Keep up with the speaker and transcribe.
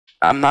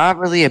I'm not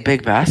really a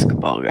big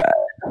basketball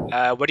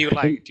guy. What do you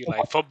like? Do you like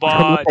From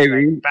football? what Do I you like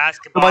read,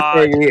 basketball?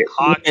 Do you like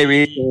from what I hockey?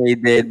 recently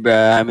did,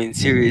 bruh. I mean,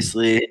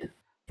 seriously,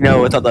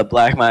 with all the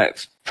Black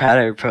Lives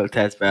Matter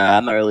protests, bruh,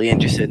 I'm not really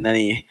interested in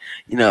any,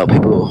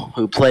 people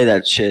who play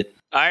that shit.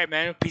 All right,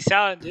 man. Peace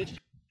out, dude.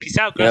 Peace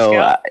out, Girl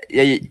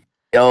Yo,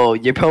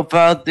 Scout. your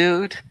profile,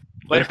 dude,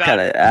 What looks about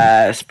kind it? of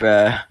ass,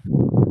 bruh.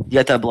 You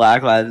got the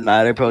Black Lives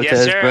Matter Yes,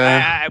 protest, sir.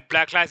 bruh.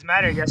 Black Lives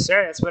Matter. Yes,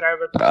 sir. That's what I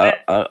represent.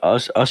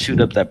 I'll shoot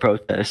up that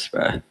protest,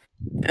 bruh.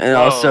 And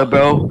also, Whoa.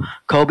 bro,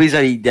 Kobe's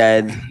already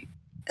dead.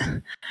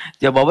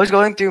 Yo, what was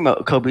going through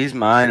Kobe's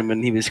mind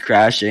when he was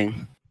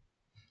crashing?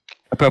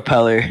 A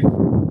propeller. I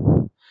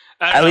don't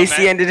At know, least man.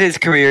 he ended his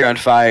career on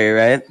fire,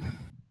 right?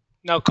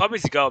 No,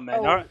 Kobe's the goat, man.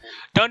 Oh.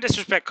 Don't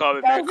disrespect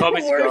Kobe, That man. was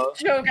Kobe's the the worst goat.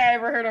 joke I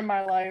ever heard in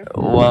my life.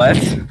 What?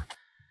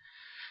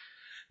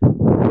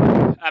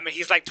 I mean,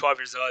 he's like 12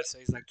 years old, so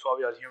he's like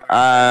 12-year-old humor.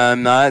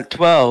 I'm not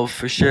 12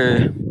 for sure.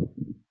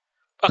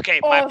 Okay,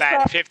 my Oh,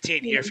 bad. sorry.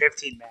 15. You're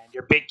 15, man.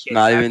 You're a big kid.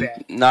 Not My even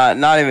bad.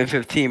 not even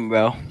 15,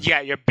 bro. Yeah,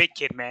 you're a big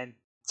kid, man.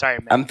 Sorry,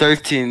 man. I'm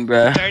 13,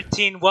 bro.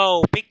 13.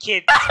 Whoa, big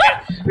kid.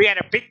 We had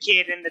a big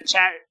kid in the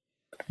chat.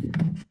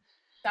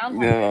 Sounds like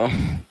No.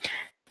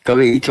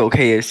 Kobe eats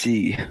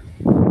KFC.